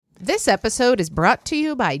This episode is brought to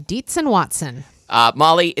you by Dietz & Watson.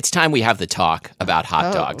 Molly, it's time we have the talk about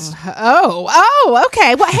hot dogs. Oh,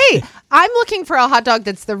 okay. Well, hey, I'm looking for a hot dog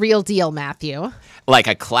that's the real deal, Matthew. Like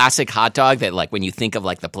a classic hot dog that, like, when you think of,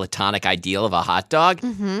 like, the platonic ideal of a hot dog,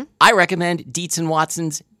 I recommend Dietz &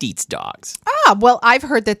 Watson's Dietz Dogs. Well, I've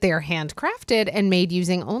heard that they're handcrafted and made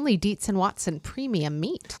using only Dietz & Watson premium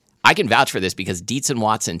meat. I can vouch for this because Dietz &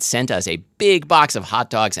 Watson sent us a big box of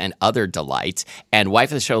hot dogs and other delights. And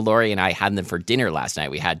wife of the show, Lori, and I had them for dinner last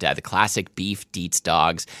night. We had the classic beef Dietz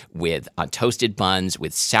dogs with toasted buns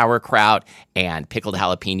with sauerkraut and pickled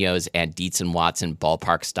jalapenos and Dietz & Watson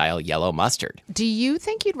ballpark-style yellow mustard. Do you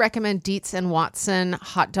think you'd recommend Dietz & Watson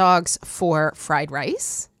hot dogs for fried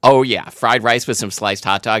rice? Oh, yeah. Fried rice with some sliced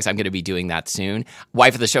hot dogs. I'm going to be doing that soon.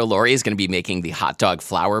 Wife of the show, Lori, is going to be making the hot dog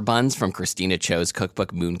flour buns from Christina Cho's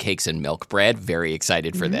cookbook, Mooncakes and Milk Bread. Very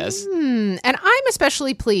excited for this. And I'm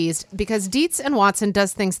especially pleased because Dietz & Watson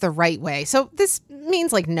does things the right way. So this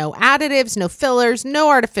means like no additives, no fillers, no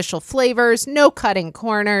artificial flavors, no cutting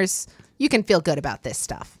corners. You can feel good about this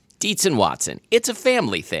stuff. Dietz & Watson. It's a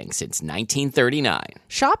family thing since 1939.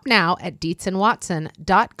 Shop now at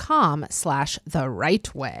dietzandwatson.com/the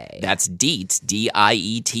right way. That's Dietz,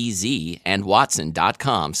 D-I-E-T-Z, and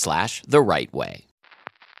Watson.com/the right way.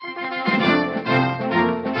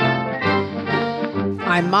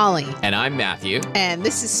 I'm Molly. And I'm Matthew. And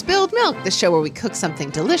this is Spilled Milk, the show where we cook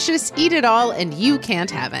something delicious, eat it all, and you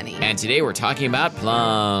can't have any. And today we're talking about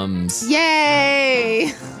plums.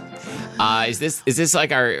 Yay! Is this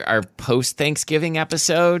like our post-Thanksgiving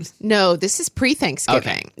episode? No, this is pre-Thanksgiving.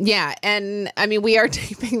 Okay. Yeah, and I mean we are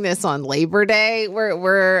taping this on Labor Day.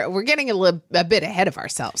 We're getting a bit ahead of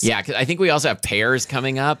ourselves. Yeah, because I think we also have pears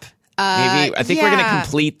coming up. Maybe I think we're going to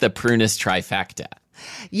complete the prunus trifecta.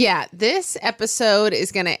 Yeah, this episode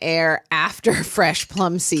is going to air after fresh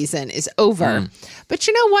plum season is over. But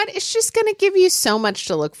you know what? It's just going to give you so much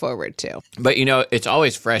to look forward to. But you know, it's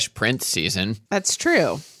always Fresh Prince season. That's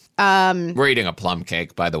true. We're eating a plum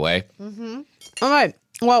cake, by the way. All right.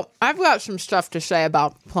 Well, I've got some stuff to say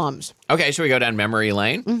about plums. Okay, should we go down memory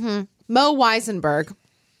lane? Mo Weisenberg,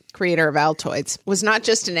 creator of Altoids, was not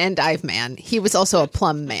just an endive man. He was also a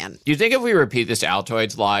plum man. Do you think if we repeat this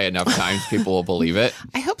Altoids lie enough times, people will believe it?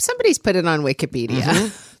 I hope somebody's put it on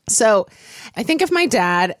Wikipedia. So I think of my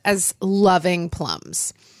dad as loving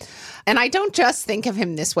plums. And I don't just think of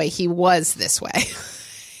him this way. He was this way.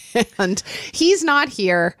 And he's not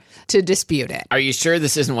here to dispute it. Are you sure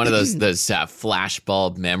this isn't one of those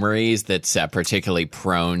flashbulb memories that's particularly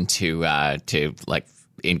prone to like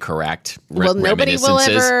incorrect Well, nobody will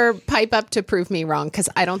reminiscences? ever pipe up to prove me wrong because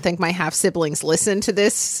I don't think my half siblings listen to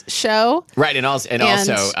this show. Right, and also,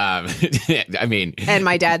 I mean, And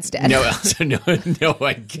my dad's dead. no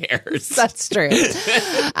one cares. That's true.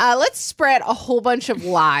 Let's spread a whole bunch of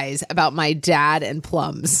lies about my dad and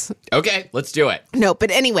plums. Okay, let's do it. No,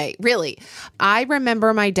 but anyway, really, I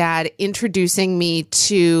remember my dad introducing me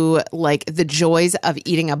to like the joys of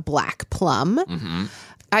eating a black plum.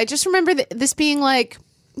 I just remember this being like,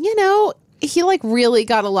 you know, he like really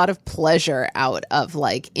got a lot of pleasure out of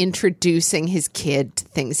like introducing his kid to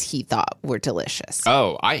things he thought were delicious.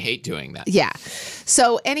 Oh, I hate doing that. Yeah.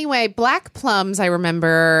 So anyway, black plums, I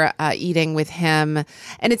remember eating with him.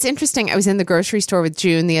 And it's interesting. I was in the grocery store with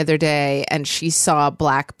June the other day and she saw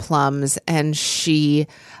black plums and she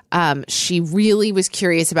really was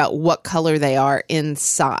curious about what color they are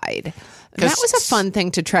inside. And that was a fun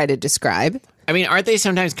thing to try to describe. I mean, aren't they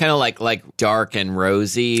sometimes kind of like dark and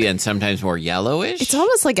rosy and sometimes more yellowish? It's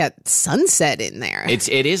almost like a sunset in there. It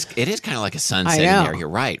is kind of like a sunset in there. You're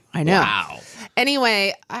right. I know. Wow.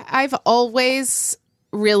 Anyway, I've always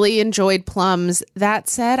really enjoyed plums. That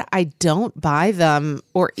said, I don't buy them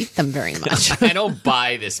or eat them very much. I don't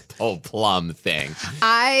buy this whole plum thing.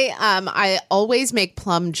 I always make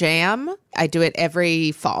plum jam. I do it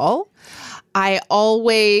every fall. I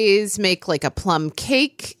always make like a plum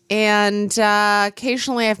cake, and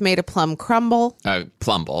occasionally I've made a plum crumble.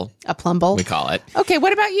 Plumble. A plumble. We call it. Okay,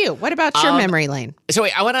 what about you? What about your memory lane? So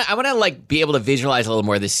wait, I wanna like be able to visualize a little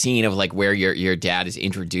more the scene of like where your dad is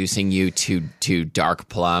introducing you to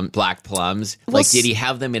black plums. Like, did he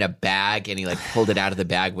have them in a bag and he like pulled it out of the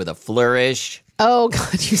bag with a flourish? Oh,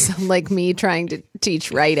 God, you sound like me trying to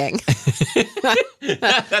teach writing.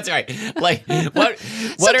 That's right. Like, what are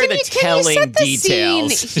the telling can you set the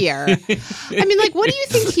details scene here? I mean, like, what do you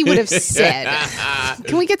think he would have said?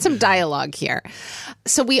 Can we get some dialogue here?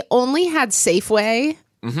 So we only had Safeway.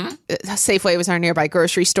 Safeway was our nearby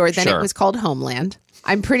grocery store. Then Sure. it was called Homeland.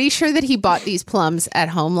 I'm pretty sure that he bought these plums at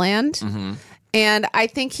Homeland. And I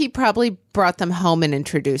think he probably brought them home and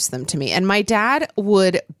introduced them to me. And my dad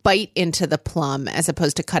would bite into the plum as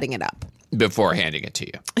opposed to cutting it up. Before handing it to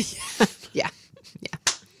you. Yeah.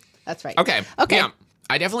 That's right. Okay. Yeah.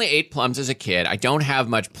 I definitely ate plums as a kid. I don't have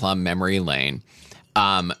much plum memory lane.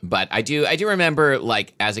 But I do remember,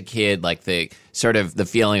 like, as a kid, like, the sort of the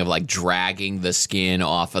feeling of, like, dragging the skin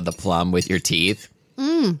off of the plum with your teeth.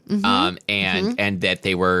 And that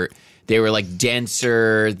they were like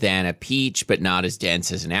denser than a peach, but not as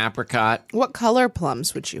dense as an apricot. What color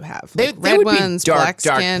plums would you have? They Like red would ones, be dark black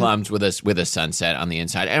skin? plums with a sunset on the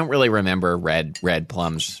inside. I don't really remember red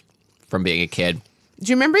plums from being a kid.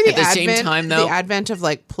 Do you remember the advent of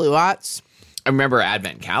like pluots? I remember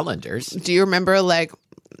advent calendars. Do you remember like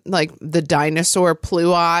the dinosaur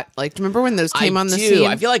pluot? Like, do you remember when those came on the scene?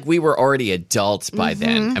 I feel like we were already adults by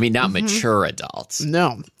then. I mean, not mature adults.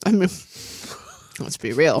 No, I mean, let's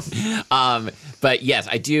be real. But yes,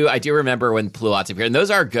 I do remember when pluots appeared, and those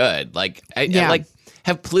are good. Like,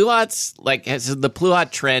 have pluots, like, has the pluot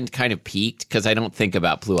trend kind of peaked? Because I don't think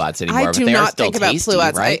about pluots anymore. I do but they not are still think about tasty,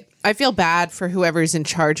 pluots. right? I feel bad for whoever's in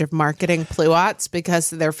charge of marketing pluots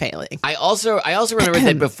because they're failing. I also remember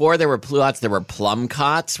that before there were pluots, there were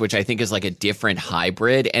plumcots, which I think is like a different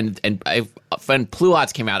hybrid. And when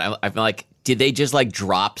pluots came out, I feel like, did they just like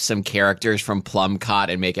drop some characters from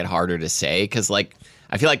plumcot and make it harder to say? Because like,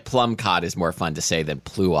 I feel like plumcot is more fun to say than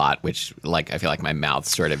pluot, which like I feel like my mouth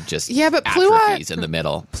sort of just but atrophies in the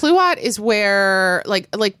middle. Pluot is where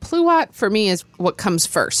like pluot for me is what comes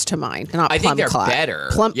first to mind, not plumcot. I think they're better.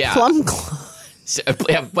 Plumcot. So,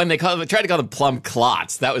 when they tried to call them plum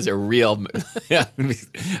clots, that was a real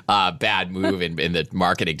bad move in the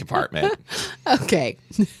marketing department. Okay.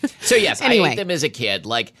 So yes, Anyway. I ate them as a kid.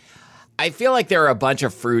 Like, I feel like there are a bunch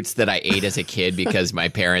of fruits that I ate as a kid because my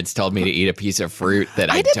parents told me to eat a piece of fruit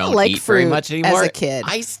that I didn't don't like eat very fruit much anymore. as a kid.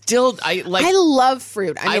 I love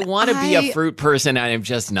fruit. I mean, want to be a fruit person, and I'm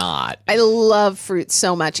just not. I love fruit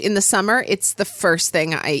so much. In the summer, it's the first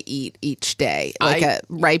thing I eat each day, like a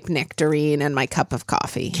ripe nectarine and my cup of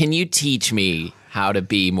coffee. Can you teach me how to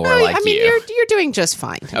be more like you? I mean, you're doing just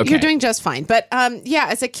fine. Okay. You're doing just fine. But yeah,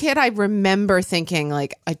 as a kid, I remember thinking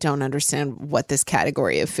like, I don't understand what this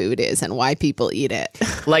category of food is and why people eat it.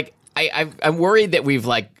 Like, I'm worried that we've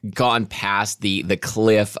like gone past the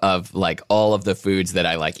cliff of like all of the foods that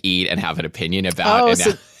I like eat and have an opinion about. Oh,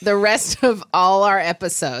 so the rest of all our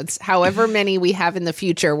episodes, however many we have in the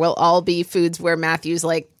future, will all be foods where Matthew's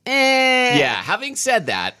like, Yeah, having said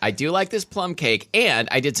that, I do like this plum cake, and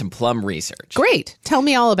I did some plum research. Great. Tell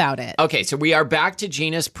me all about it. Okay, so we are back to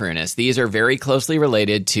genus Prunus. These are very closely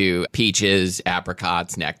related to peaches,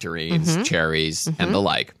 apricots, nectarines, cherries, and the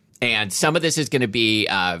like. And some of this is going to be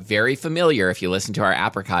very familiar if you listen to our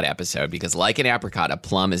apricot episode, because like an apricot, a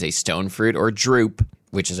plum is a stone fruit or drupe,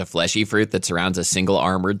 which is a fleshy fruit that surrounds a single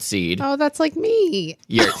armored seed. Oh, that's like me.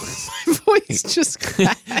 My voice just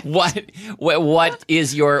cracked. What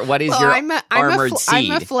is your armored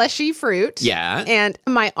seed? I'm a fleshy fruit. Yeah. And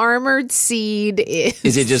my armored seed is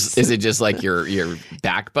Is it just like your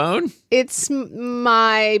backbone? It's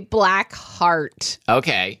my black heart.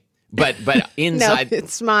 Okay. But inside No,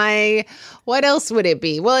 it's my what else would it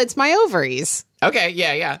be? Well, it's my ovaries. Okay,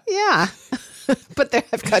 yeah. Yeah. But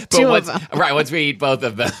I've got two of them. Right, once we eat both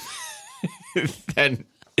of them, then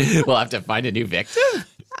we'll have to find a new victim.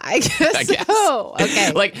 I guess so.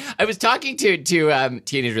 Okay. Like, I was talking to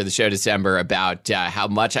Teenager of the Show December about how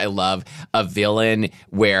much I love a villain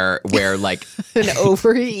where like an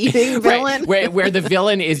overeating villain, right, where the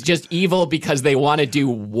villain is just evil because they want to do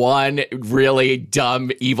one really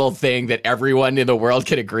dumb evil thing that everyone in the world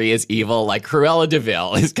can agree is evil. Like Cruella de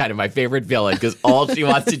Vil is kind of my favorite villain because all she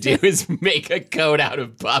wants to do is make a coat out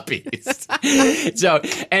of puppies. So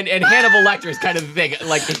and Hannibal Lecter is kind of the thing.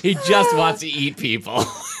 Like, he just wants to eat people.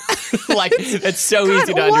 Like, it's so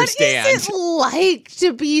easy to understand. What is it like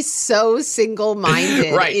to be so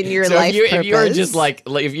single-minded in your life purpose? If you're just like,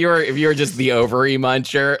 if you're just the ovary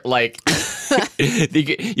muncher, like,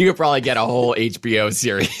 you could probably get a whole HBO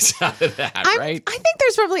series out of that, right? I think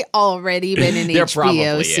there's probably already been an There HBO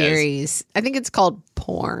probably series. I think it's called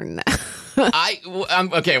Porn.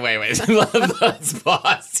 Okay, wait. Let's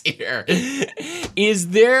pause here. Is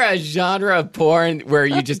there a genre of porn where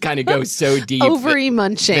you just kind of go so deep ovary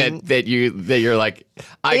munching that you're like,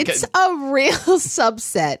 it's a real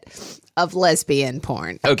subset of lesbian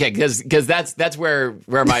porn. Okay, because that's where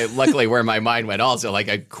my mind went also. Like,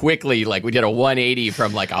 I quickly, like, we did a 180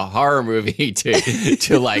 from like a horror movie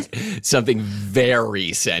to like something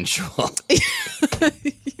very sensual.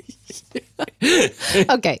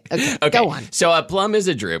 Okay, go on. So a plum is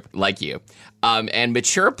a drupe, like you. And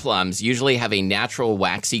mature plums usually have a natural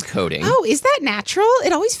waxy coating. Oh, is that natural?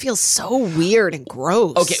 It always feels so weird and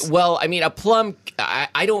gross. Okay, well, I mean, a plum,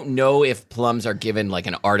 I don't know if plums are given like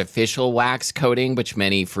an artificial wax coating, which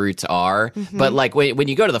many fruits are. But like when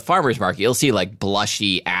you go to the farmer's market, you'll see like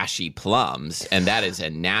blushy, ashy plums, and that is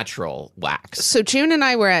a natural wax. So June and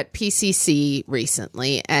I were at PCC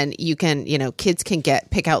recently, and you can, kids can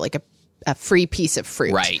pick out like a free piece of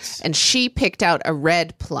fruit. Right. And she picked out a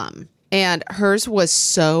red plum. And hers was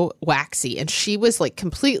so waxy, and she was like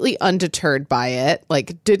completely undeterred by it,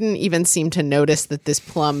 like didn't even seem to notice that this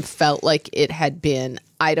plum felt like it had been,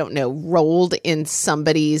 I don't know, rolled in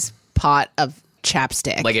somebody's pot of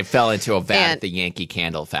chapstick. Like it fell into a vat at the Yankee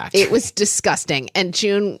Candle factory. It was disgusting, and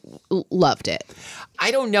June loved it.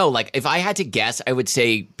 I don't know. Like, if I had to guess, I would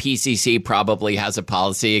say PCC probably has a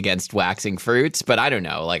policy against waxing fruits, but I don't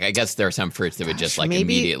know. Like, I guess there are some fruits that would just like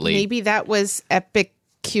immediately. Maybe that was epic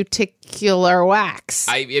cuticular wax.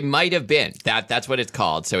 It might have been that's what it's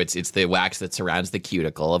called. So it's the wax that surrounds the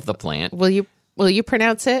cuticle of the plant. Will you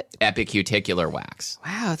pronounce it? Epicuticular wax.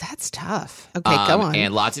 Wow, that's tough. Okay, go on.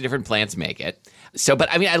 And lots of different plants make it. So,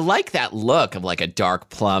 but I mean, I like that look of like a dark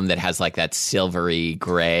plum that has like that silvery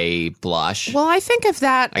gray blush. Well, I think of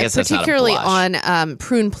that I guess particularly that's not a blush. on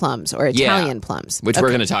prune plums or Italian plums. Which we're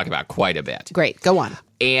going to talk about quite a bit. Great, go on.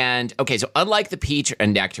 And, okay, so unlike the peach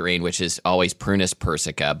and nectarine, which is always Prunus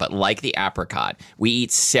persica, but like the apricot, we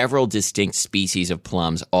eat several distinct species of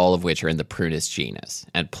plums, all of which are in the Prunus genus.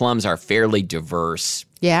 And plums are fairly diverse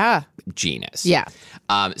genus. Yeah.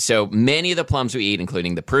 So many of the plums we eat,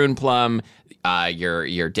 including the prune plum,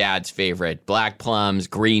 your dad's favorite black plums,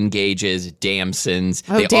 green gages, damsons.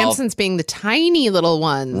 Oh, damsons being the tiny little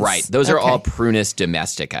ones. Right. Those are all Prunus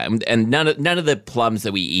domestica. And none of the plums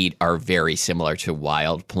that we eat are very similar to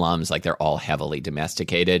wild plums. Like, they're all heavily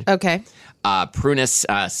domesticated. Okay. Prunus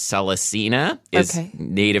salicina is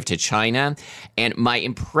native to China. And my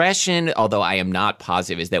impression, although I am not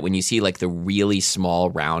positive, is that when you see like the really small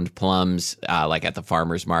round plums, like at the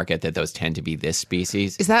farmer's market, that those tend to be this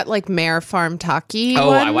species. Is that like Mare Farm Taki Oh,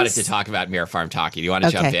 ones? I wanted to talk about Mare Farm Taki. Do you want to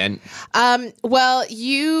jump in? Well,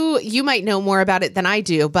 you might know more about it than I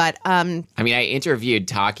do, but I mean, I interviewed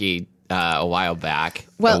Taki a while back.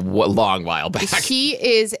 Well, long while back. He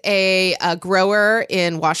is a grower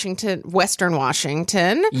in Western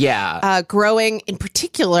Washington. Yeah. Growing, in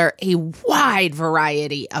particular, a wide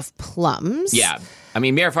variety of plums. Yeah. I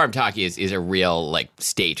mean, Mare Farm Taki is a real, like,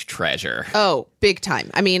 state treasure. Oh, big time.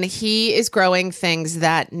 I mean, he is growing things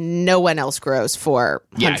that no one else grows for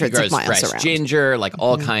hundreds of miles fresh around. Ginger, like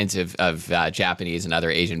all kinds of Japanese and other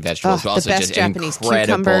Asian vegetables, but also the best just Japanese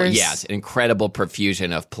incredible, cucumbers. an incredible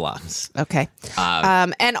profusion of plums. Okay.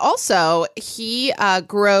 And also, he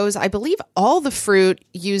grows, I believe, all the fruit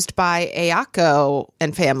used by Ayako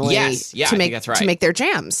and family to make their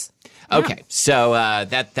jams. Okay, so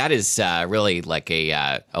that is really like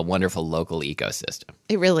a wonderful local ecosystem.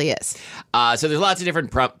 It really is. So there's lots of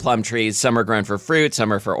different plum trees. Some are grown for fruit.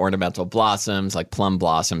 Some are for ornamental blossoms. Like plum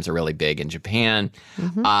blossoms are really big in Japan.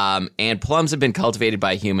 And plums have been cultivated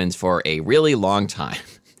by humans for a really long time.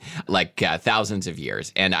 Like thousands of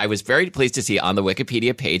years. And I was very pleased to see on the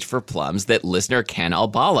Wikipedia page for plums that listener Ken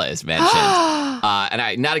Albala is mentioned. And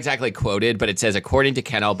I not exactly quoted, but it says, according to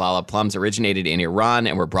Ken Albala, plums originated in Iran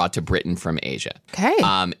and were brought to Britain from Asia. Okay.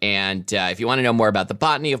 And if you want to know more about the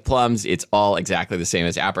botany of plums, it's all exactly the same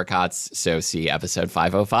as apricots. So see episode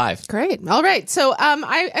 505. Great. All right. So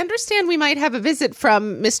I understand we might have a visit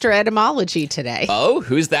from Mr. Etymology today. Oh,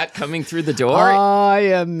 who's that coming through the door? I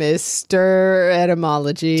am Mr.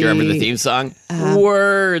 Etymology. Do you remember the theme song?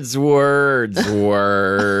 Words, words,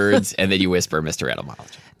 words. And then you whisper, Mr.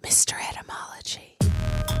 Etymology. Mr. Etymology.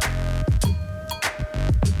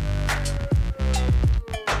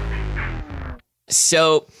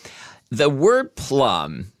 So the word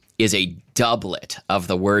plum is a doublet of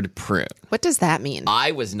the word prune. What does that mean?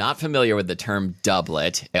 I was not familiar with the term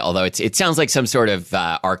doublet, although it sounds like some sort of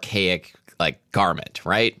archaic like garment,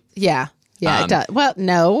 right? Yeah. Yeah, it does. Well,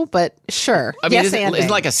 no, but sure. I mean, yes, isn't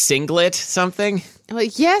like a singlet something? Well,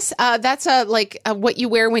 yes, that's what you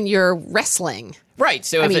wear when you're wrestling. Right.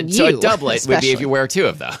 So so a doublet would be if you wear two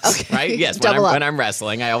of those. Okay. Right? Yes. When I'm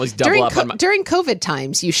wrestling, I always double up on my... During COVID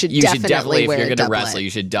times, you should definitely wear if you're a going to doublet. wrestle, you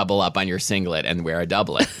should double up on your singlet and wear a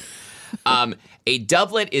doublet. A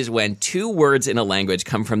doublet is when two words in a language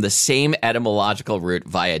come from the same etymological root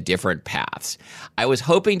via different paths. I was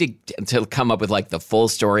hoping to come up with like the full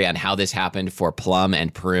story on how this happened for plum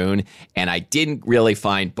and prune, and I didn't really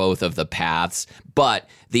find both of the paths. But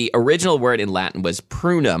the original word in Latin was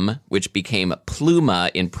prunum, which became pluma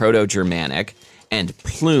in Proto-Germanic. and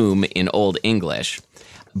plume in Old English.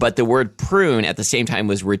 But the word prune at the same time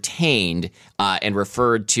was retained and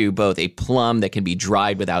referred to both a plum that can be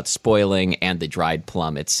dried without spoiling and the dried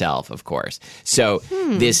plum itself, of course. So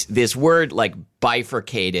this word like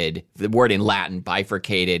bifurcated, the word in Latin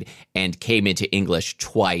bifurcated and came into English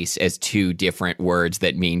twice as two different words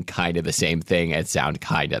that mean kind of the same thing and sound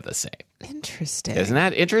kind of the same. Interesting. Isn't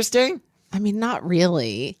that interesting? I mean, not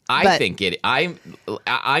really. I think it. I'm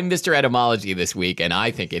Mr. Etymology this week, and I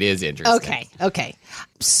think it is interesting. Okay.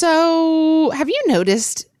 So, have you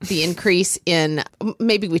noticed the increase in?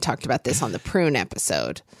 Maybe we talked about this on the prune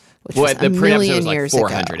episode, which was the a prune episode million was like years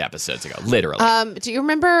 400 ago. episodes ago, literally. Do you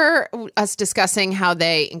remember us discussing how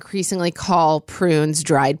they increasingly call prunes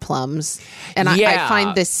dried plums? And I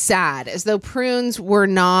find this sad, as though prunes were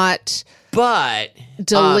not but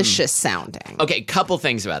delicious sounding. Okay, couple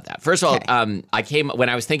things about that. First of all, when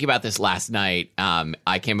I was thinking about this last night,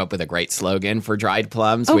 I came up with a great slogan for dried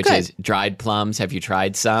plums, which is "Dried plums. Have you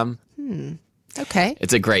tried some?" Okay,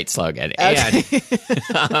 it's a great slogan, and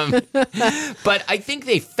but I think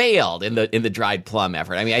they failed in the dried plum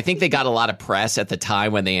effort. I mean, I think they got a lot of press at the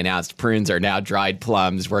time when they announced prunes are now dried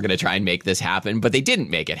plums. We're going to try and make this happen, but they didn't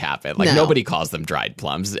make it happen. Like nobody calls them dried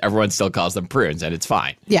plums. Everyone still calls them prunes, and it's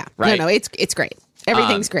fine. Yeah, right? No, it's great.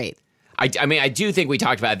 Everything's great. I mean, I do think we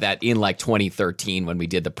talked about that in like 2013 when we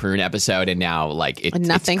did the prune episode, and now like it's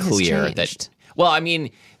clear has changed. that. Well, I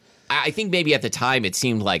mean, I think maybe at the time it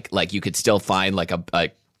seemed like you could still find like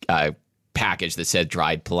a package that said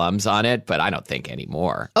dried plums on it, but I don't think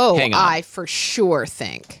anymore. Oh, hang on. I for sure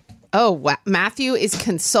think. Oh, Matthew is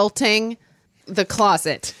consulting the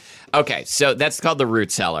closet. Okay, so that's called the Root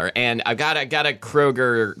Cellar, and I've got a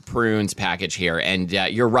Kroger prunes package here, and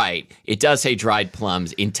you're right. It does say dried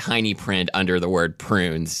plums in tiny print under the word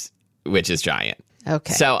prunes, which is giant.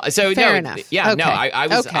 Okay. So Fair no, enough. yeah, okay. no,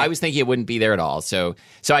 I was thinking it wouldn't be there at all. So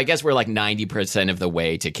I guess we're like 90% of the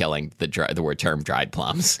way to killing the word term dried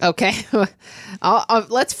plums. Okay.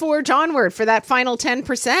 Let's forge onward for that final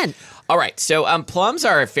 10%. All right. So plums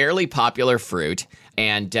are a fairly popular fruit.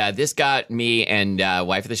 And this got me and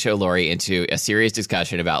wife of the show, Lori, into a serious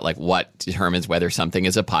discussion about like what determines whether something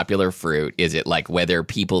is a popular fruit. Is it like whether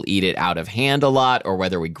people eat it out of hand a lot or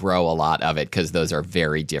whether we grow a lot of it? Because those are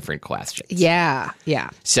very different questions. Yeah.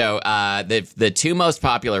 So the two most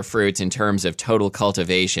popular fruits in terms of total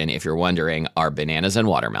cultivation, if you're wondering, are bananas and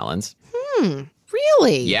watermelons.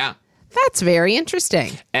 Really? Yeah. That's very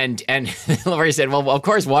interesting. And Lori said, well, of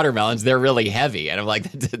course, watermelons, they're really heavy. And I'm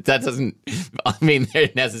like, that doesn't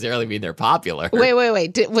necessarily mean they're popular.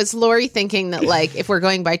 Wait. Was Lori thinking that, like, if we're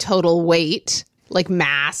going by total weight, like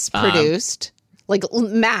mass produced, like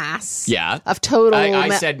mass of total... I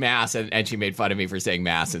said mass, and she made fun of me for saying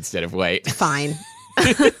mass instead of weight. Fine.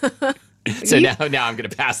 So now I'm going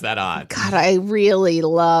to pass that on. God, I really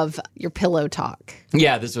love your pillow talk.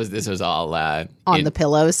 Yeah, this was all on the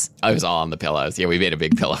pillows. I was all on the pillows. Yeah, we made a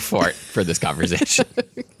big pillow fort for this conversation.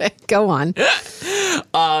 Go on.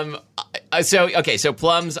 So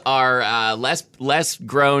plums are less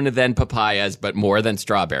grown than papayas, but more than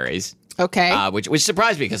strawberries. Okay. Which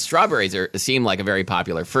surprised me because strawberries seem like a very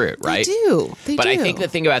popular fruit, right? They do. But I think the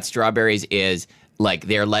thing about strawberries is, like,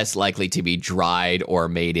 they're less likely to be dried or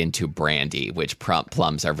made into brandy, which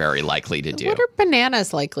plums are very likely to do. What are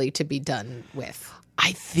bananas likely to be done with?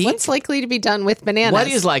 I think... What's likely to be done with bananas? What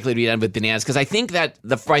is likely to be done with bananas? Because I think that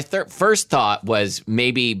my first thought was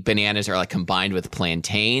maybe bananas are like combined with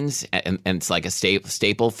plantains, and it's like a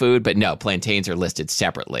staple food. But no, plantains are listed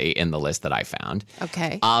separately in the list that I found.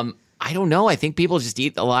 Okay. I don't know. I think people just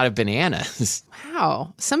eat a lot of bananas.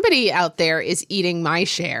 Wow. Somebody out there is eating my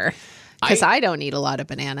share. Because I don't eat a lot of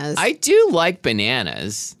bananas. I do like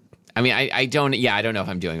bananas. I mean, I don't know if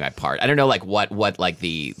I'm doing my part. I don't know like what like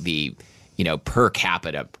the per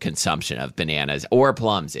capita consumption of bananas or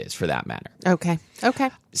plums is, for that matter. Okay.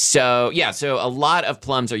 So a lot of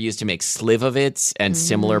plums are used to make slivovitz and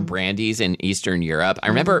similar brandies in Eastern Europe. I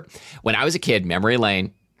remember when I was a kid, memory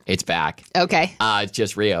lane. It's back. Okay. It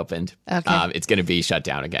just reopened. Okay. It's going to be shut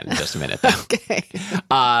down again in just a minute, though. Okay.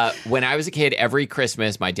 When I was a kid, every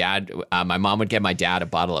Christmas, my mom would get my dad a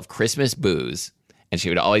bottle of Christmas booze, and she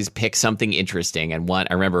would always pick something interesting. And I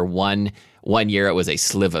remember one year it was a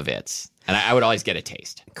slivovitz, and I would always get a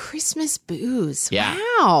taste. Christmas booze. Yeah.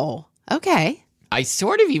 Wow. Okay. I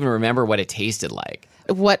sort of even remember what it tasted like.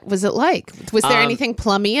 What was it like? Was there anything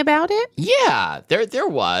plummy about it? Yeah, there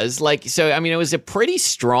was. Like, so I mean, it was a pretty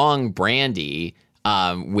strong brandy.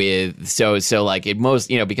 With so like it most,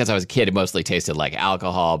 because I was a kid, it mostly tasted like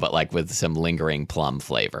alcohol, but like with some lingering plum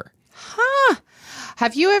flavor. Huh.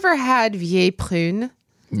 Have you ever had vieille prune?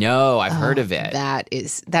 No, I've heard of it.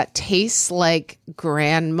 That tastes like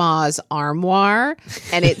grandma's armoire,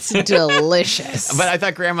 and it's delicious. But I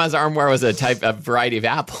thought grandma's armoire was a variety of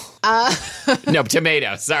apple. No,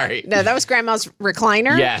 tomato. Sorry. No, that was grandma's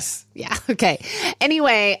recliner. Yes. Yeah. Okay.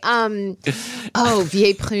 Anyway,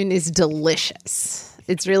 Vieille Prune is delicious.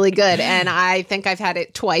 It's really good, and I think I've had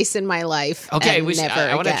it twice in my life. Okay, I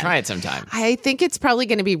want to try it sometime. I think it's probably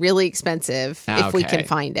going to be really expensive if we can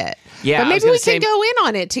find it. Yeah, but maybe we can go in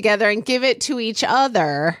on it together and give it to each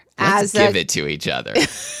other. Let's give it to each other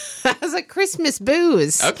as a Christmas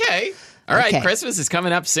booze. Okay. All right. Okay. Christmas is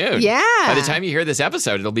coming up soon. Yeah. By the time you hear this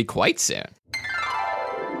episode, it'll be quite soon.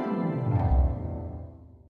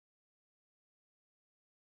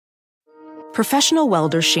 Professional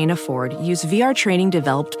welder Shayna Ford used VR training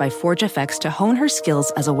developed by ForgeFX to hone her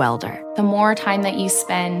skills as a welder. The more time that you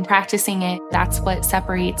spend practicing it, that's what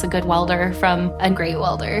separates a good welder from a great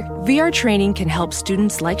welder. VR training can help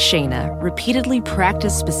students like Shayna repeatedly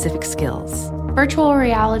practice specific skills. Virtual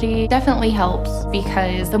reality definitely helps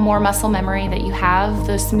because the more muscle memory that you have,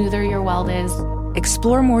 the smoother your weld is.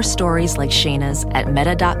 Explore more stories like Shayna's at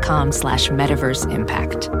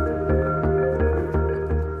meta.com/metaverseimpact.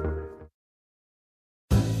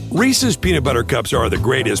 Reese's peanut butter cups are the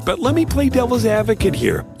greatest, but let me play devil's advocate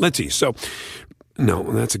here. Let's see. So, no,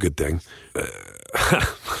 that's a good thing.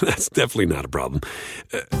 That's definitely not a problem.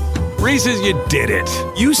 Reese's, you did it.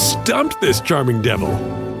 You stumped this charming devil.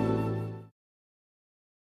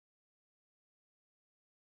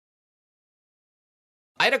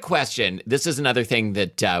 I had a question. This is another thing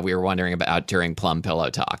that we were wondering about during Plum Pillow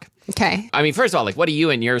Talk. Okay. I mean, first of all, what do you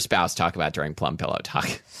and your spouse talk about during Plum Pillow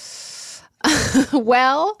Talk?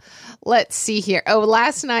 Well, let's see here. Oh,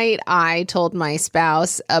 last night I told my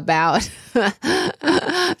spouse about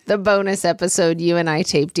the bonus episode you and I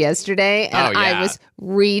taped yesterday, and I was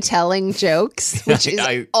retelling jokes, which is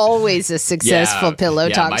always a successful pillow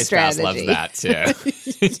talk strategy. My spouse loves that too.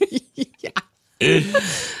 Okay.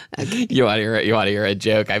 You want to hear a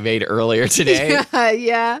joke I made earlier today?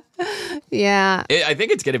 Yeah. I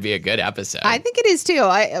think it's going to be a good episode. I think it is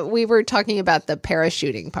too. We were talking about the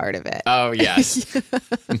parachuting part of it. Oh, yes.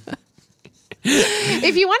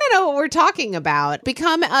 If you want to know what we're talking about,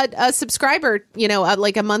 become a subscriber,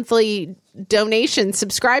 like a monthly donation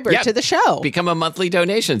subscriber to the show. Become a monthly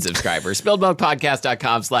donation subscriber.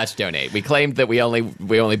 SpilledMilkPodcast.com/donate. We claimed that we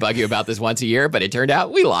only bug you about this once a year, but it turned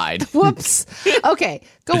out we lied. Whoops. Okay,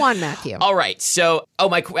 go on, Matthew. All right. So,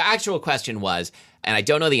 my actual question was, and I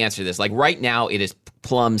don't know the answer to this, like right now it is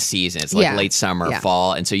plum season. It's like late summer,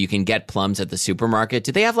 fall, and so you can get plums at the supermarket.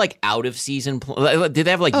 Do they have like out of season do they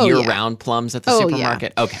have like year-round plums at the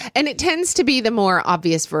supermarket? Yeah. Okay. And it tends to be the more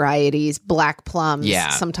obvious varieties, black plums,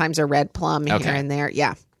 sometimes a red plum here and there.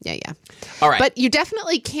 Yeah. All right. But you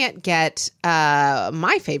definitely can't get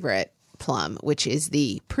my favorite plum, which is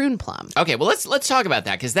the prune plum. Okay, well let's talk about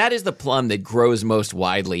that because that is the plum that grows most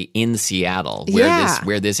widely in Seattle,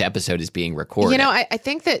 where this episode is being recorded. I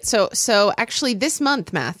think that so actually this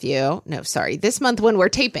month, this month when we're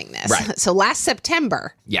taping this, right. So last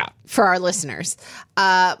September, for our listeners,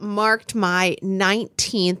 marked my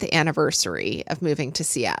 19th anniversary of moving to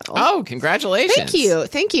Seattle. Oh, congratulations!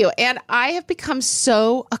 Thank you. And I have become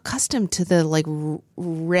so accustomed to the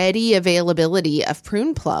ready availability of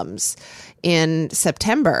prune plums in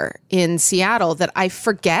September in Seattle that I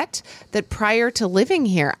forget that prior to living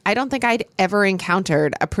here, I don't think I'd ever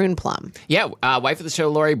encountered a prune plum. Yeah, wife of the show,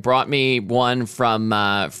 Lori, brought me one from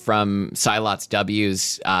Silots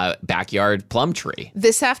W's backyard plum tree.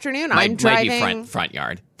 This afternoon, I'm driving... Might be front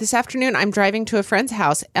yard. This afternoon, I'm driving to a friend's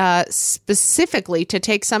house specifically to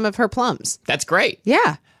take some of her plums. That's great.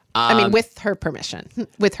 Yeah. I mean, with her permission,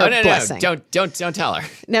 with her blessing. No, don't tell her.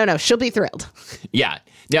 No, she'll be thrilled. Yeah.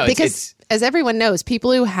 No, because as everyone knows,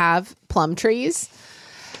 people who have plum trees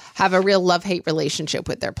have a real love-hate relationship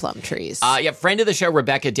with their plum trees. Friend of the show,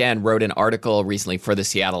 Rebecca Dan, wrote an article recently for the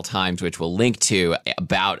Seattle Times, which we'll link to,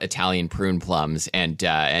 about Italian prune plums. And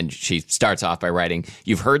she starts off by writing,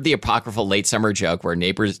 "You've heard the apocryphal late summer joke where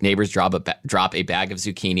neighbors drop a bag of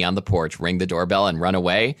zucchini on the porch, ring the doorbell, and run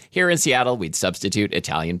away. Here in Seattle, we'd substitute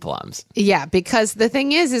Italian plums." Yeah, because the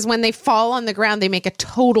thing is when they fall on the ground, they make a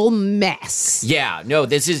total mess. Yeah, no,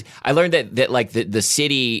 I learned that like the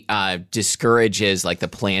city discourages like the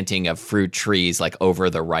planting of fruit trees like over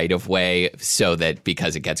the right of way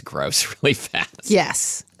because it gets gross really fast.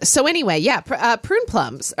 Yes. So anyway, prune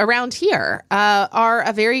plums around here are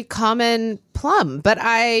a very common plum, but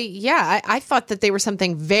I thought that they were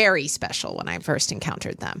something very special when I first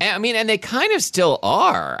encountered them. I mean, and they kind of still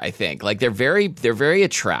are, I think. Like they're very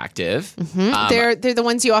attractive. Mm-hmm. They're the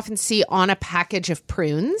ones you often see on a package of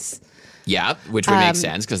prunes. Yeah, which would make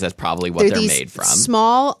sense because that's probably what they're these made from.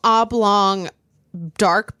 Small, oblong,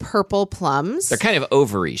 dark purple plums. They're kind of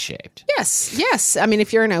ovary shaped. Yes. I mean,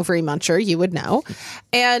 if you're an ovary muncher, you would know.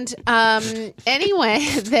 And anyway,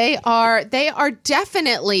 they are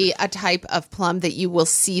definitely a type of plum that you will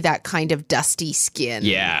see that kind of dusty skin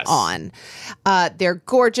on. They're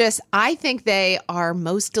gorgeous. I think they are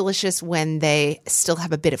most delicious when they still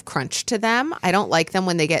have a bit of crunch to them. I don't like them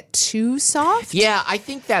when they get too soft. Yeah, I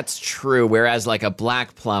think that's true. Whereas like a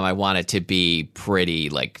black plum, I want it to be pretty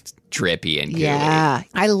like drippy and gooey. Yeah,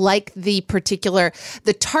 I like the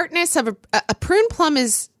tartness of a prune plum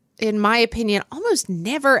is, in my opinion, almost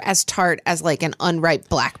never as tart as like an unripe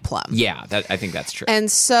black plum. Yeah, I think that's true. And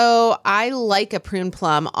so I like a prune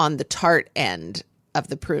plum on the tart end of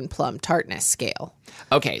the prune plum tartness scale.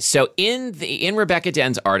 Okay, so in Rebecca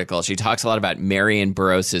Denn's article, she talks a lot about Marion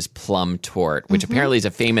Burroughs' plum tort, which apparently is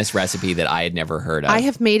a famous recipe that I had never heard of. I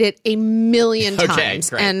have made it a million Okay, times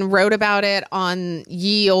great. and wrote about it on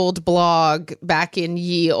ye old blog back in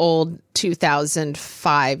ye old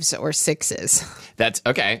 2005s or 6s. That's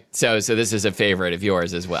okay. So this is a favorite of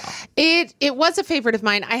yours as well. It was a favorite of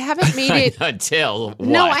mine. I haven't made it Until what?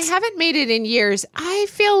 No, I haven't made it in years. I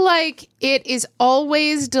feel like it is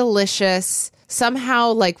always delicious.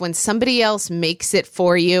 Somehow, like when somebody else makes it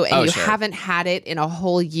for you and you haven't had it in a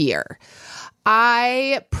whole year.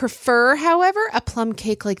 I prefer, however, a plum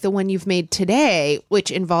cake like the one you've made today, which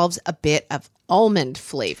involves a bit of almond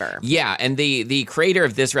flavor. Yeah, and the creator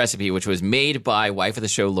of this recipe, which was made by wife of the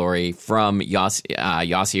show Lori from Yassia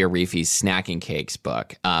Arifi's Snacking Cakes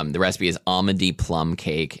book, the recipe is almondy plum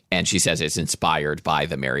cake, and she says it's inspired by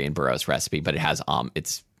the Marion Burroughs recipe, but it has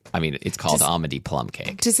it's called almondy plum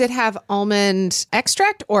cake. Does it have almond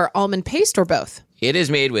extract or almond paste or both? It is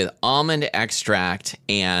made with almond extract,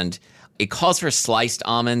 and it calls for sliced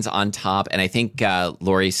almonds on top. And I think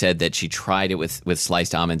Lori said that she tried it with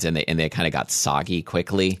sliced almonds, and they kind of got soggy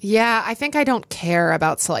quickly. Yeah, I think I don't care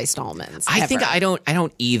about sliced almonds. I think I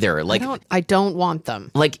don't either. Like I don't want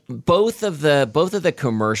them. Like both of the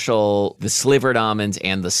commercial, the slivered almonds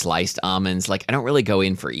and the sliced almonds, like I don't really go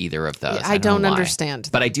in for either of those. I don't know why. understand.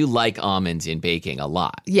 But I do like almonds in baking a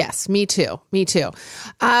lot. Yes, me too.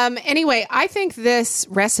 Anyway, I think this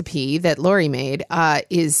recipe that Lori made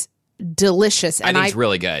is delicious. And I think it's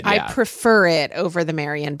really good. Yeah. I prefer it over the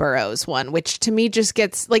Marion Burroughs one, which to me just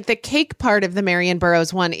gets like the cake part of the Marion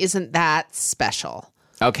Burroughs one isn't that special.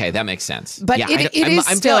 Okay, that makes sense. But yeah, it is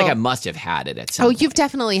I still, feel like I must have had it at some point. You've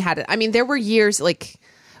definitely had it. I mean, there were years like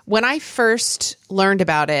when I first learned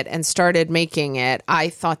about it and started making it, I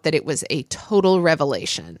thought that it was a total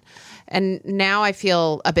revelation. And now I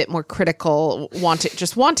feel a bit more critical,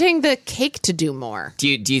 wanting the cake to do more. Do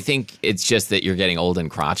you think it's just that you're getting old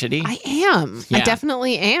and crotchety? I am. Yeah. I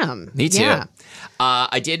definitely am. Me too. Yeah.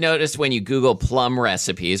 I did notice when you Google plum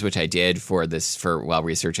recipes, which I did while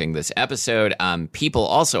researching this episode, people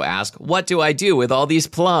also ask, what do I do with all these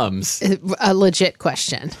plums? A legit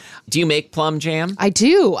question. Do you make plum jam? I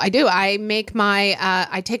do. I make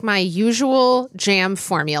I take my usual jam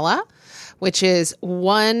formula, which is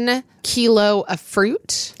 1 kilo of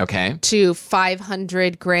fruit to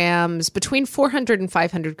 500 grams, between 400 and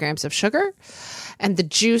 500 grams of sugar, and the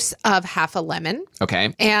juice of half a lemon.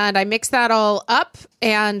 Okay. And I mix that all up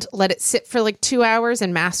and let it sit for like 2 hours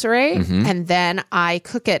and macerate. Mm-hmm. And then I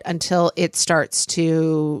cook it until it starts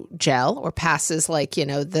to gel or passes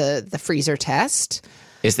the freezer test.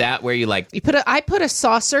 Is that where I put a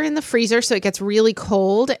saucer in the freezer so it gets really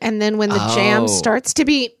cold, and then when the jam starts to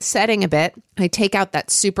be setting a bit, I take out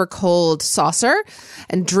that super cold saucer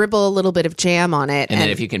and dribble a little bit of jam on it. And then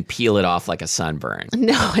if you can peel it off like a sunburn.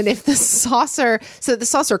 No, and if the saucer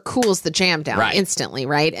cools the jam down instantly,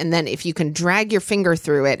 right? And then if you can drag your finger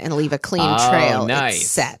through it and leave a clean trail, it's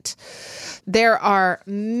set. There are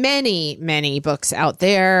many, many books out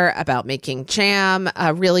there about making jam.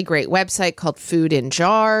 A really great website called Food in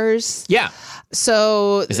Jars. Yeah.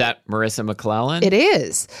 So is that Marissa McClellan? It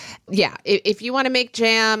is. Yeah. If you want to make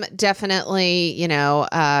jam, definitely,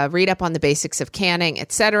 read up on the basics of canning,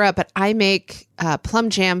 etc. But I make plum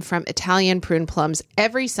jam from Italian prune plums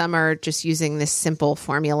every summer, just using this simple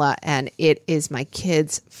formula, and it is my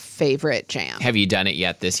kids' favorite jam. Have you done it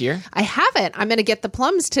yet this year? I haven't. I'm going to get the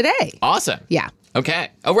plums today. Awesome. Yeah. Okay.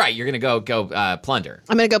 Oh, right. You're going to go plunder.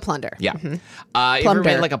 I'm going to go plunder. Yeah. Mm-hmm. You ever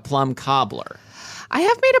made like a plum cobbler? I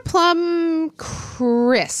have made a plum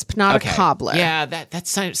crisp, not a cobbler. Yeah, that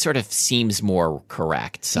sort of seems more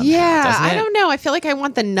correct somehow, yeah, doesn't it? I don't know. I feel like I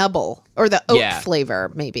want the nubble. Or the oat Yeah.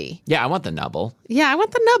 flavor, maybe. Yeah, I want the nubble. Yeah, I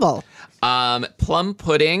want the nubble. Plum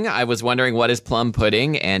pudding. I was wondering what is plum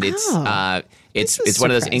pudding, and it's this is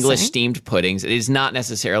one of those English surprising. steamed puddings. It is not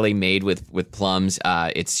necessarily made with plums.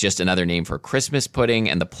 It's just another name for Christmas pudding,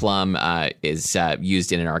 and the plum is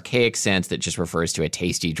used in an archaic sense that just refers to a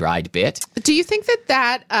tasty dried bit. Do you think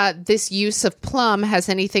that this use of plum has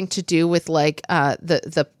anything to do with like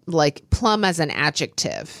the like plum as an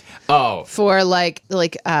adjective Oh, for like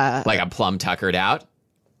like a plum tuckered out?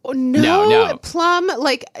 no, no. plum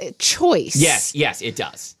like choice? Yes, it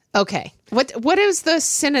does. Okay. What is the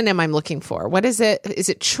synonym I'm looking for? What is it? Is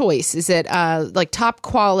it choice? Is it like top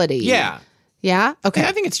quality? Yeah. Yeah. Okay.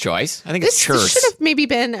 I think it's choice. I think This it's church. should have maybe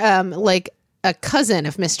been like a cousin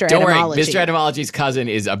of Mr. Don't worry, Etymology. Mr. Etymology's cousin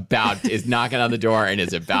is knocking on the door and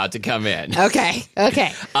is about to come in. Okay.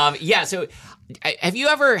 Okay. Yeah. So, have you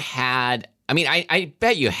ever had? I mean, I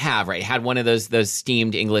bet you have, right? Had one of those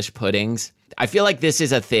steamed English puddings. I feel like this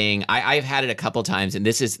is a thing. I've had it a couple times, and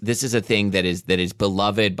this is a thing that is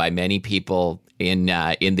beloved by many people in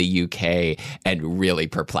the UK and really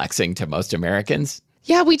perplexing to most Americans.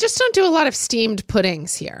 Yeah, we just don't do a lot of steamed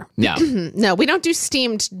puddings here. No. No, we don't do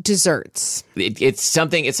steamed desserts. It's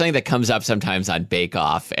something that comes up sometimes on Bake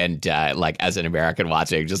Off, and like as an American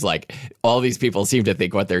watching, just like all these people seem to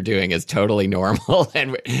think what they're doing is totally normal,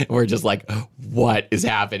 and we're just like, what is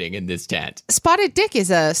happening in this tent? Spotted Dick is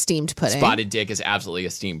a steamed pudding. Spotted Dick is absolutely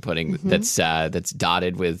a steamed pudding that's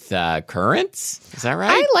dotted with currants. Is that right?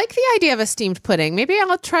 I like the idea of a steamed pudding. Maybe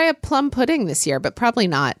I'll try a plum pudding this year, but probably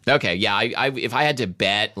not. Okay, yeah. I if I had to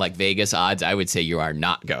bet like Vegas odds, I would say you are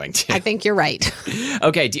not going to. I think you're right.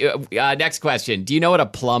 Okay. Next question. Do you know what a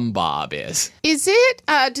plumb bob is? Is it?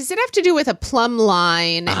 Does it have to do with a plumb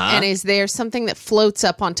line? And is there something that floats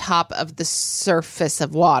up on top of the surface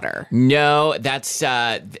of water? No, that's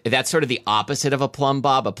sort of the opposite of a plumb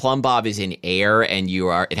bob. A plumb bob is in air, and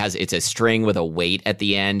it's a string with a weight at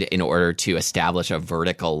the end in order to establish a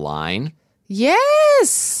vertical line. Yes.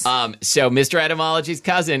 So Mr. Etymology's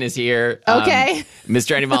cousin is here. Okay.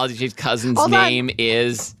 Mr. Etymology's cousin's Hold on. name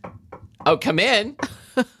is. Oh, come in.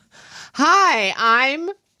 Hi, I'm.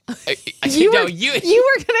 You were going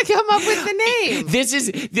to come up with the name. This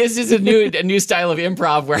is a new style of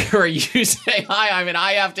improv where you say hi, and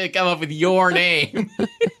I have to come up with your name.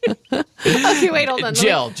 Okay, wait, hold on.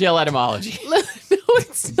 Jill Etymology. No,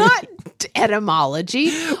 it's not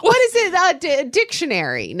etymology. What is it?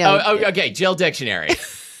 Dictionary. No. Oh, okay. Jill Dictionary.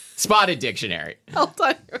 Spotted Dictionary. Hold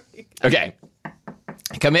on. Okay.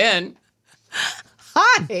 Come in.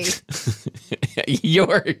 Hi.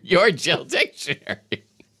 Your Jill Dictionary.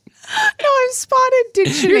 No, I'm Spotted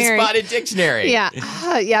Dictionary. Your Spotted Dictionary. Yeah.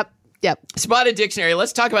 Yep. Spotted Dictionary.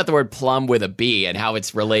 Let's talk about the word plum with a B and how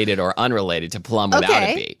it's related or unrelated to plum without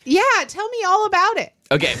a B. Yeah, tell me all about it.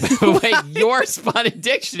 Okay, wait, your Spotted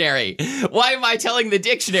Dictionary. Why am I telling the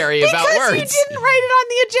dictionary about words? Because you didn't write it on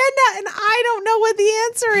the agenda, and I don't know what the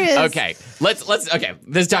answer is. Okay, let's.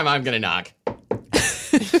 This time I'm gonna knock.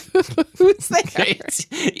 Who's there?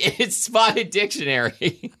 It's Spotted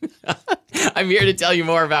Dictionary. I'm here to tell you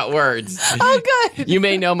more about words. Oh, good. You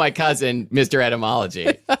may know my cousin, Mr.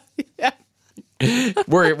 Etymology.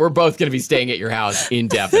 We're both going to be staying at your house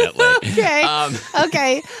indefinitely. Okay.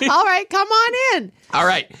 Okay. All right. Come on in. All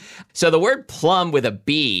right. So the word plum with a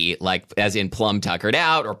B, like as in plum tuckered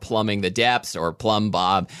out or plumbing the depths or plumb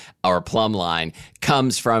bob or plumb line,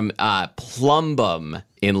 comes from plumbum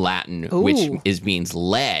in Latin, which means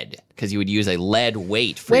lead, because you would use a lead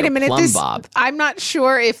weight for Wait your a minute. plumb bob. I'm not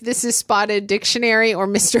sure if this is Spotted Dictionary or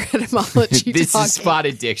Mr. Etymology This talking. is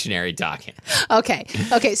Spotted Dictionary talking. Okay.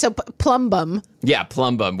 So plumbum. Yeah,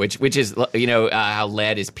 plumbum, which is how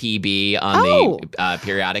lead is PB on the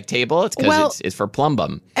periodic table. It's because it's for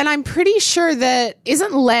plumbum. And I'm pretty sure that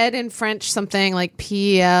isn't lead in French something like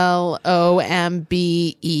PLOMBE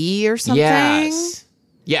or something? Yes.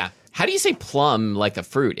 Yeah. How do you say plum like the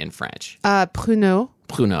fruit in French? Pruneau.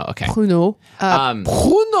 Pruneau. Okay. Pruneau.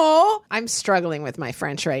 Pruneau. I'm struggling with my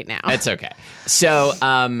French right now. That's okay. So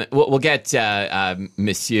we'll get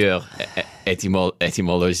Monsieur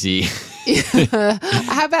Etymologie.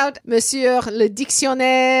 How about Monsieur le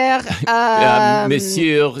Dictionnaire?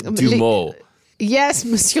 Monsieur Dumont. Yes,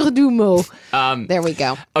 Monsieur Dumont. There we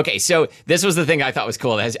go. Okay, so this was the thing I thought was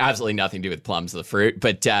cool. It has absolutely nothing to do with plums, the fruit.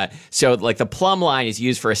 But so like the plumb line is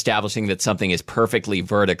used for establishing that something is perfectly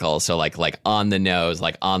vertical. So like on the nose,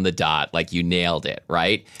 like on the dot, like you nailed it,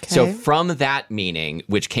 right? Okay. So from that meaning,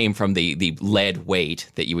 which came from the lead weight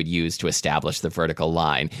that you would use to establish the vertical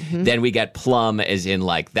line, then we get plum as in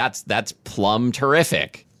like that's plum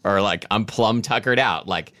terrific. Or like I'm plum tuckered out,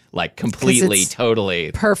 like like completely,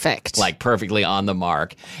 totally perfect. like perfectly on the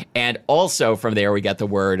mark. And also from there, we get the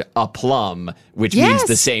word aplomb, which means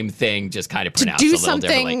the same thing, just kind of pronounced a do little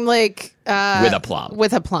differently. something like with a plum.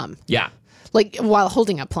 With a plum. Yeah. Like while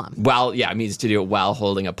holding a plum. Well, yeah, it means to do it while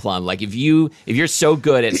holding a plum. Like if you're so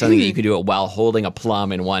good at something that you can do it while holding a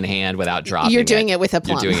plum in one hand without dropping it. You're doing it with a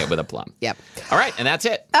plum. You're doing it with a plum. Yep. All right, and that's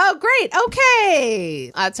it. Oh, great.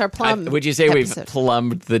 Okay. That's our plum. Would you say episode. We've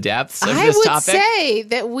plumbed the depths of I this would topic? say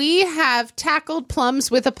that we have tackled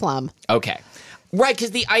plums with a plum. Okay. Right,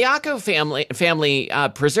 because the Ayako family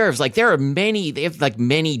preserves, like they have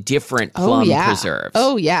many different plum preserves.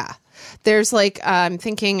 Oh, yeah. There's like, I'm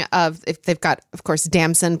thinking of, if they've got, of course,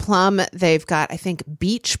 damson plum. They've got, I think,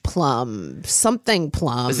 beach plum, something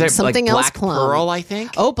plum, Is there something like else black plum. pearl, I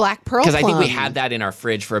think? Oh, black pearl plum. Because I think we had that in our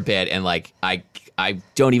fridge for a bit, and like I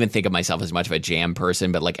don't even think of myself as much of a jam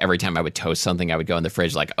person, but like every time I would toast something, I would go in the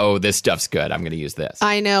fridge like, oh, this stuff's good. I'm going to use this.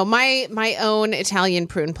 I know. My own Italian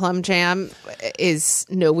prune plum jam is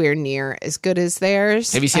nowhere near as good as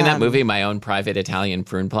theirs. Have you seen that movie, My Own Private Italian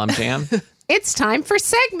Prune Plum Jam? It's time for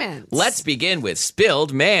segments. Let's begin with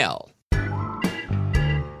Spilled Mail.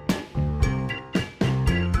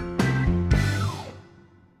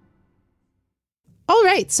 All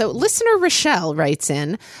right, so listener Rochelle writes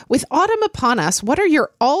in, with autumn upon us, what are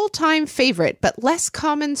your all-time favorite but less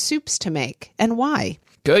common soups to make, and why?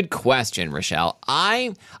 Good question, Rochelle.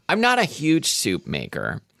 I'm not a huge soup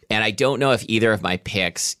maker, and I don't know if either of my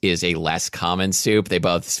picks is a less common soup. They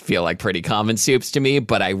both feel like pretty common soups to me,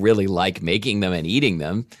 but I really like making them and eating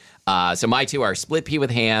them. So my two are split pea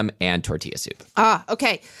with ham and tortilla soup. Ah,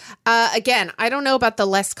 okay. Again, I don't know about the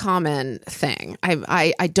less common thing.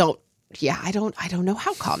 I don't know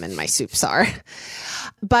how common my soups are.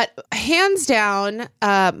 But hands down,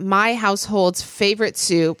 my household's favorite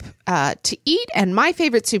soup to eat and my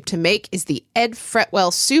favorite soup to make is the Ed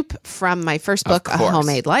Fretwell soup from my first book, A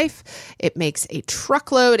Homemade Life. It makes a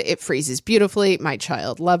truckload. It freezes beautifully. My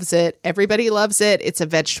child loves it. Everybody loves it. It's a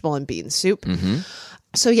vegetable and bean soup. Mm-hmm.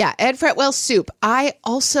 So yeah, Ed Fretwell soup. I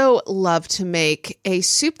also love to make a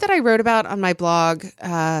soup that I wrote about on my blog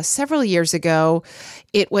several years ago.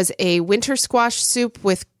 It was a winter squash soup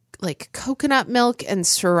with like coconut milk and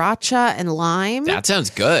sriracha and lime. That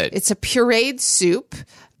sounds good. It's a pureed soup.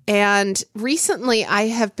 And recently I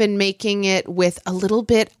have been making it with a little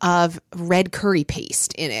bit of red curry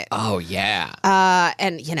paste in it. Oh, yeah.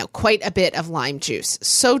 And, quite a bit of lime juice.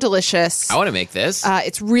 So delicious. I want to make this.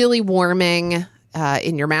 It's really warming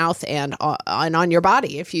in your mouth and on your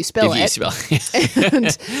body if you spill it.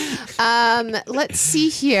 And, let's see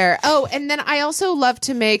here. Oh, and then I also love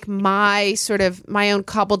to make my own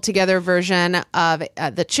cobbled together version of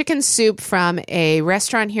the chicken soup from a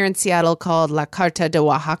restaurant here in Seattle called La Carta de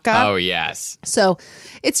Oaxaca. Oh, yes. So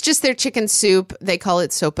it's just their chicken soup. They call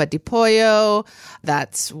it sopa de pollo.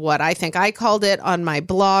 That's what I think I called it on my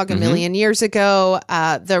blog a million years ago.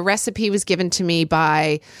 The recipe was given to me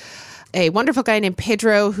by a wonderful guy named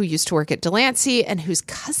Pedro who used to work at Delancey and whose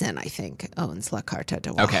cousin, I think, owns La Carta de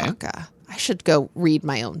Oaxaca. Okay. I should go read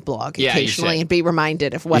my own blog occasionally and be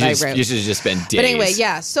reminded of what I wrote. You should have just spent days. But anyway,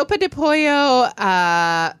 yeah, sopa de pollo,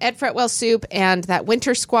 Ed Fretwell soup, and that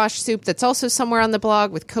winter squash soup that's also somewhere on the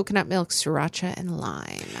blog with coconut milk, sriracha, and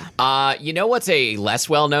lime. You know what's a less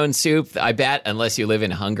well-known soup, I bet, unless you live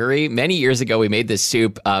in Hungary? Many years ago, we made this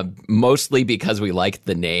soup mostly because we liked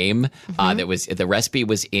the name. The recipe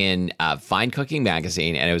was in Fine Cooking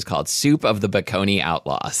magazine, and it was called Soup of the Bocconi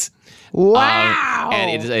Outlaws. Wow.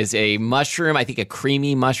 And it is a mushroom, I think a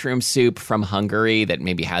creamy mushroom soup from Hungary that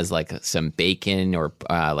maybe has like some bacon or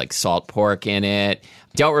like salt pork in it.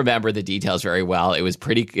 Don't remember the details very well. It was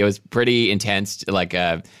pretty intense, like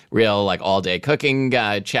a real like all day cooking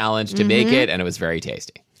challenge to make it, and it was very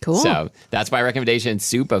tasty. Cool. So that's my recommendation,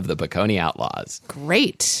 Soup of the Bocconi Outlaws.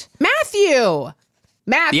 Great. Matthew.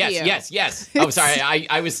 Yes. Oh, sorry.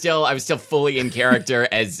 I was still fully in character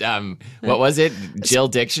as what was it? Jill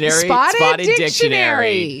Dictionary? Spotted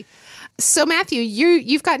Dictionary. So Matthew,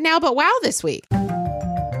 you've got Now But Wow this week.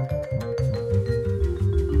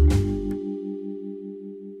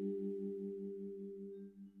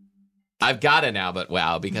 I've got a Now But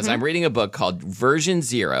Wow because I'm reading a book called Version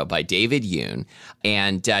Zero by David Yoon.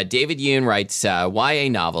 And David Yoon writes YA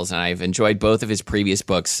novels, and I've enjoyed both of his previous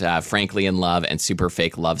books, Frankly in Love and Super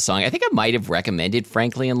Fake Love Song. I think I might have recommended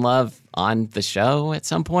Frankly in Love on the show at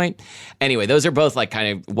some point. Anyway, those are both like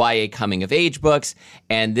kind of YA coming of age books.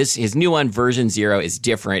 And his new one, Version Zero, is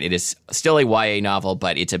different. It is still a YA novel,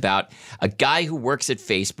 but it's about a guy who works at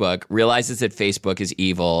Facebook, realizes that Facebook is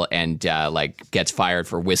evil, and like gets fired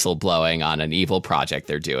for whistleblowing on an evil project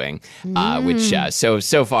they're doing, which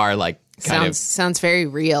so far like Sounds very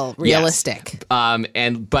realistic.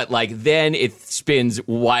 But like then it spins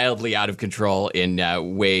wildly out of control in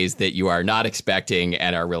ways that you are not expecting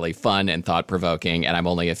and are really fun and thought-provoking. And I'm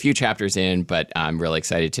only a few chapters in, but I'm really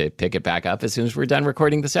excited to pick it back up as soon as we're done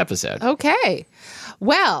recording this episode. Okay.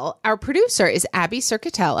 Well, our producer is Abby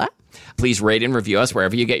Circatella. Please rate and review us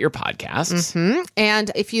wherever you get your podcasts. Mm-hmm. And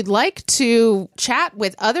if you'd like to chat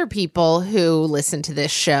with other people who listen to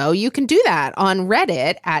this show, you can do that on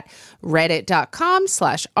Reddit at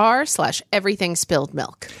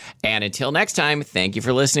reddit.com/r/everythingspilledmilk. And until next time, thank you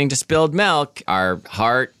for listening to Spilled Milk. Our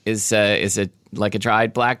heart is like a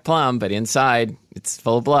dried black plum, but inside it's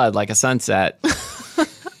full of blood like a sunset.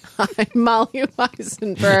 I'm Molly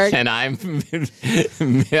Weisenberg. And I'm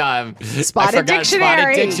Spotted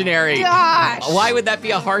Dictionary. Gosh. Why would that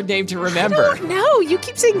be a hard name to remember? No, you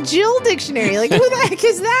keep saying Jill Dictionary. Like, who the heck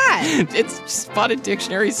is that? It's Spotted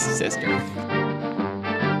Dictionary's sister.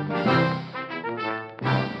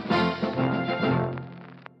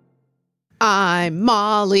 I'm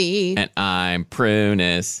Molly. And I'm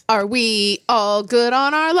Prunus. Are we all good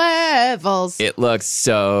on our levels? It looks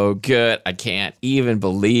so good. I can't even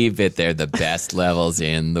believe it. They're the best levels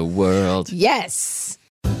in the world. Yes.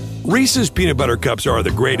 Reese's peanut butter cups are the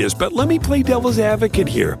greatest, but let me play devil's advocate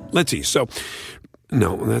here. Let's see. So,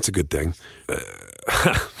 no, that's a good thing.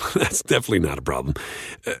 That's definitely not a problem.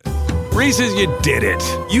 Reese's, you did it.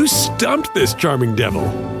 You stumped this charming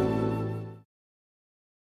devil.